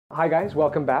Hi guys,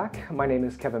 welcome back. My name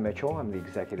is Kevin Mitchell. I'm the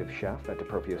executive chef at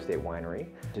DiProprio State Winery.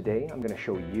 Today I'm going to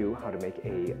show you how to make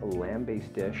a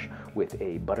lamb-based dish with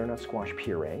a butternut squash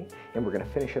puree, and we're going to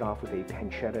finish it off with a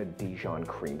pancetta Dijon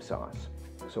cream sauce.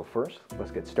 So first, let's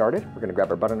get started. We're going to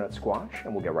grab our butternut squash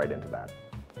and we'll get right into that.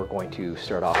 We're going to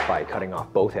start off by cutting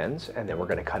off both ends, and then we're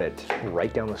going to cut it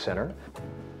right down the center.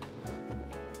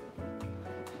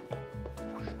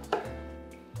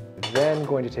 Then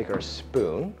going to take our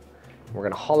spoon. We're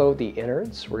going to hollow the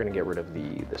innards. We're going to get rid of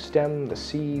the stem, the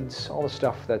seeds, all the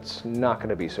stuff that's not going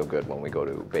to be so good when we go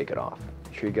to bake it off.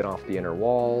 Make sure you get off the inner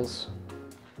walls.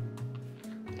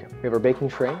 Okay. We have our baking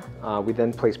tray. We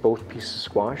then place both pieces of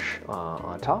squash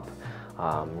on top.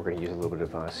 We're going to use a little bit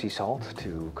of sea salt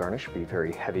to garnish. Be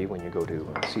very heavy when you go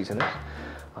to season it.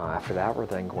 After that, we're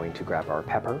then going to grab our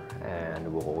pepper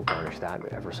and we'll garnish that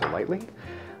ever so lightly.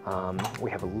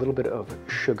 We have a little bit of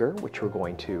sugar, which we're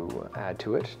going to add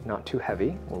to it, not too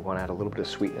heavy. We want to add a little bit of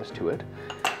sweetness to it.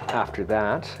 After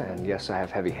that, and yes, I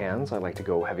have heavy hands, I like to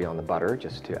go heavy on the butter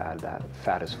just to add that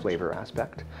fattest flavor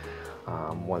aspect.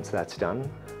 Once that's done,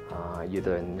 you're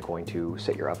then going to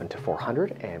set your oven to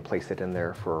 400 and place it in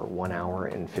there for 1 hour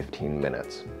and 15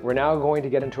 minutes. We're now going to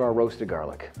get into our roasted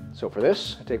garlic. So for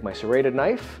this, I take my serrated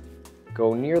knife,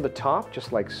 go near the top,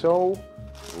 just like so,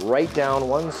 right down,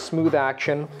 one smooth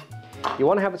action. You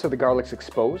want to have it so the garlic's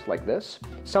exposed like this.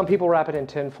 Some people wrap it in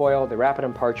tin foil, they wrap it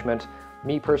in parchment.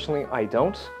 Me personally, I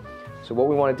don't. So what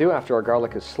we want to do after our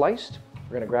garlic is sliced,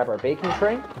 we're going to grab our baking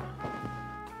tray.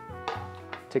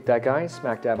 Take that guy,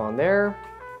 smack dab on there.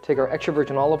 Take our extra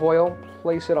virgin olive oil,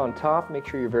 place it on top, make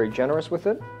sure you're very generous with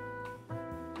it.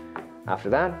 After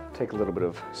that, take a little bit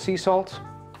of sea salt,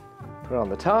 put it on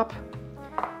the top.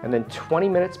 And then 20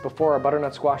 minutes before our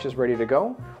butternut squash is ready to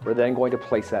go, we're then going to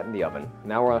place that in the oven.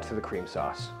 Now we're on to the cream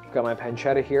sauce. I've got my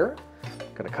pancetta here.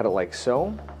 I'm gonna cut it like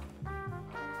so.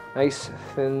 Nice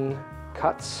thin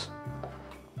cuts.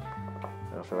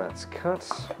 After that's cut,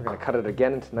 we're gonna cut it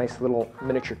again into nice little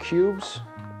miniature cubes.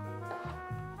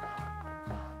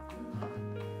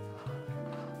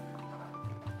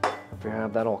 After we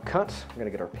have that all cut, we're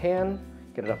gonna get our pan,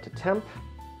 get it up to temp.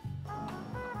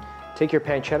 Take your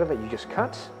pancetta that you just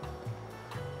cut,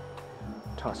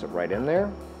 toss it right in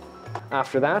there.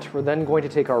 After that, we're then going to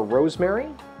take our rosemary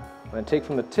and take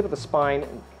from the tip of the spine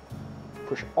and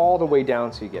push all the way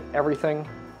down so you get everything.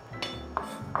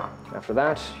 After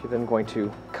that, you're then going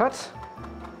to cut.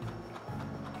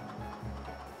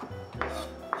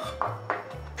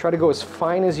 Try to go as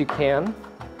fine as you can.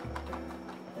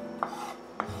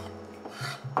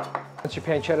 Once your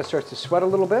pancetta starts to sweat a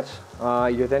little bit,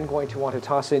 you're then going to want to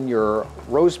toss in your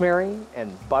rosemary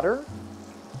and butter.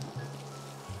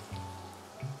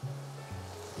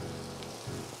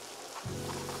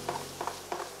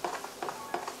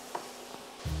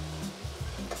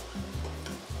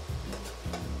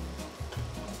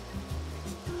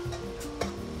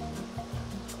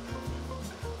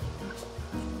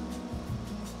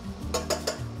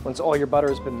 Once all your butter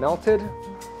has been melted,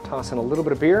 toss in a little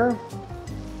bit of beer.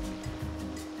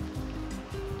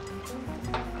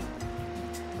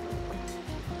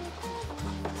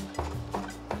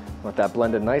 Let that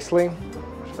blend in nicely.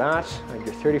 After that, add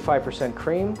your 35%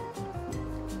 cream.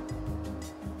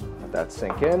 Let that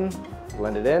sink in,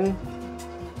 blend it in.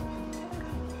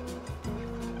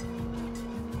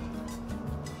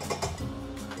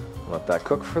 Let that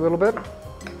cook for a little bit.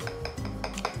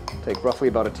 Take roughly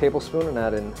about a tablespoon and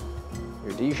add in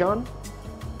your Dijon.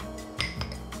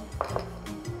 Take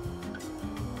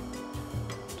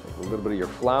a little bit of your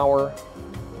flour,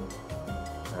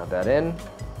 add that in.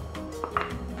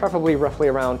 Preferably roughly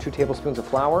around 2 tablespoons of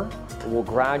flour. We'll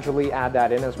gradually add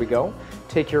that in as we go.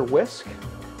 Take your whisk,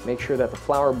 make sure that the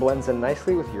flour blends in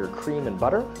nicely with your cream and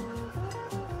butter.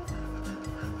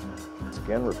 Once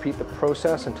again, repeat the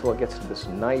process until it gets to this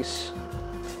nice,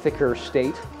 thicker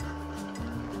state.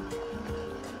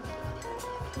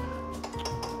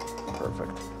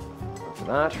 Perfect. After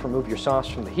that, remove your sauce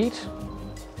from the heat.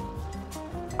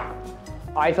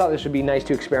 I thought this would be nice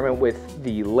to experiment with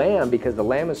the lamb because the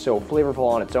lamb is so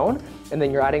flavorful on its own, and then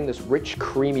you're adding this rich,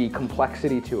 creamy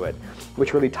complexity to it,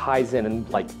 which really ties in, and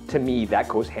like, to me, that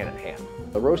goes hand in hand.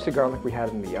 The roasted garlic we had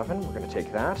in the oven, we're gonna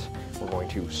take that, we're going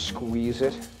to squeeze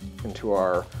it into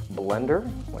our blender,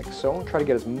 like so. Try to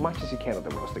get as much as you can of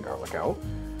the roasted garlic out.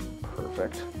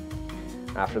 Perfect.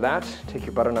 After that, take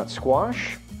your butternut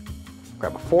squash,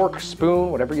 grab a fork,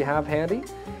 spoon, whatever you have handy,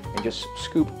 and just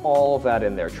scoop all of that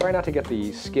in there. Try not to get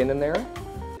the skin in there.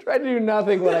 Try to do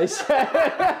nothing when I said.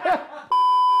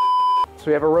 So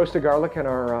we have our roasted garlic in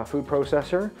our food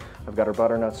processor. I've got our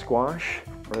butternut squash.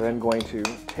 We're then going to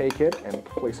take it and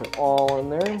place it all in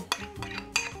there.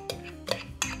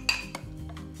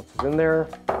 in there,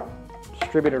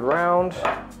 distribute it around.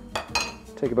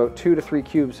 Take about 2 to 3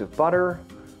 cubes of butter,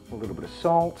 a little bit of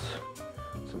salt,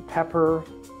 some pepper,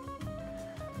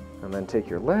 and then take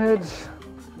your lids,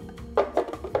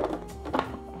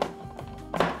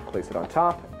 place it on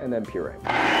top, and then puree.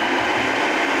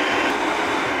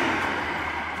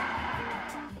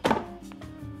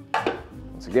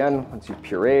 Once again, once you've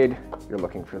pureed, you're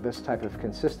looking for this type of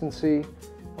consistency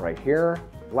right here.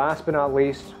 Last but not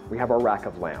least, we have our rack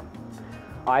of lamb.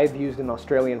 I've used an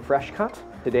Australian fresh cut.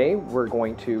 Today, we're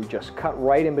going to just cut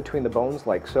right in between the bones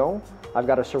like so. I've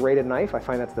got a serrated knife. I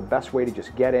find that's the best way to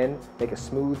just get in, make a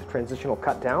smooth transitional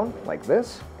cut down like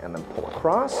this, and then pull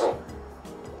across.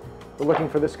 We're looking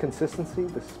for this consistency.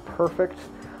 This is perfect.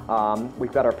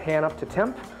 We've got our pan up to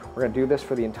temp. We're gonna do this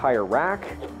for the entire rack.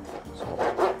 So,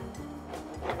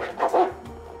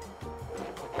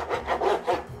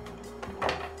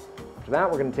 after that,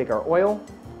 we're gonna take our oil,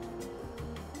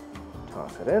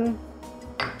 toss it in.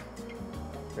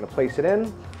 We're going to place it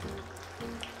in.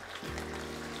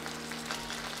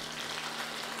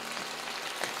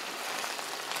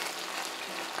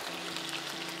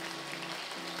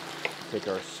 Take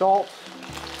our salt.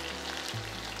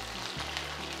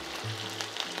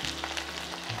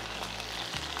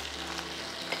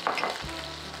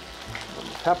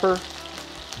 Some pepper.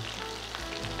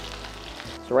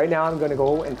 So right now I'm going to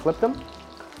go and flip them.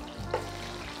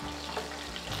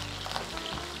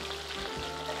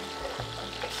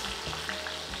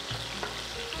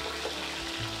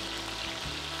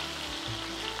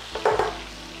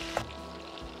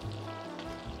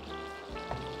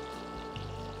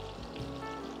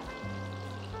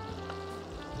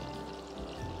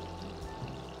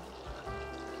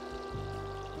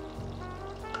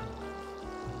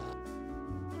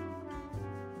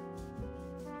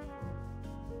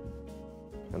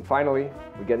 And finally,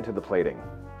 we get into the plating.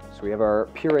 So we have our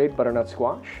pureed butternut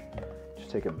squash.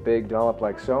 Just take a big dollop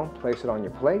like so, place it on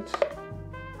your plate.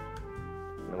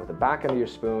 And then with the back end of your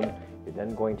spoon, you're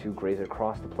then going to graze it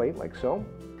across the plate like so.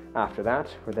 After that,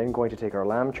 we're then going to take our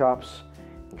lamb chops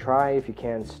and try, if you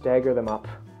can, stagger them up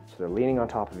so they're leaning on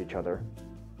top of each other,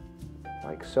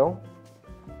 like so.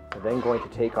 We're then going to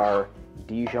take our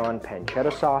Dijon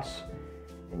pancetta sauce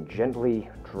and gently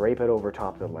drape it over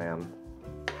top of the lamb,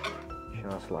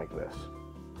 just like this.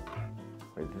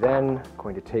 We're then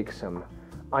going to take some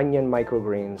onion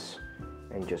microgreens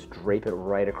and just drape it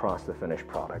right across the finished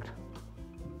product.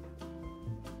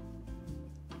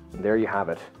 And there you have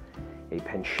it, a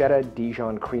pancetta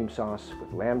Dijon cream sauce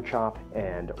with lamb chop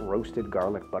and roasted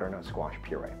garlic butternut squash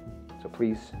puree. So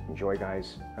please enjoy,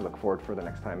 guys. I look forward for the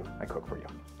next time I cook for you.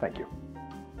 Thank you.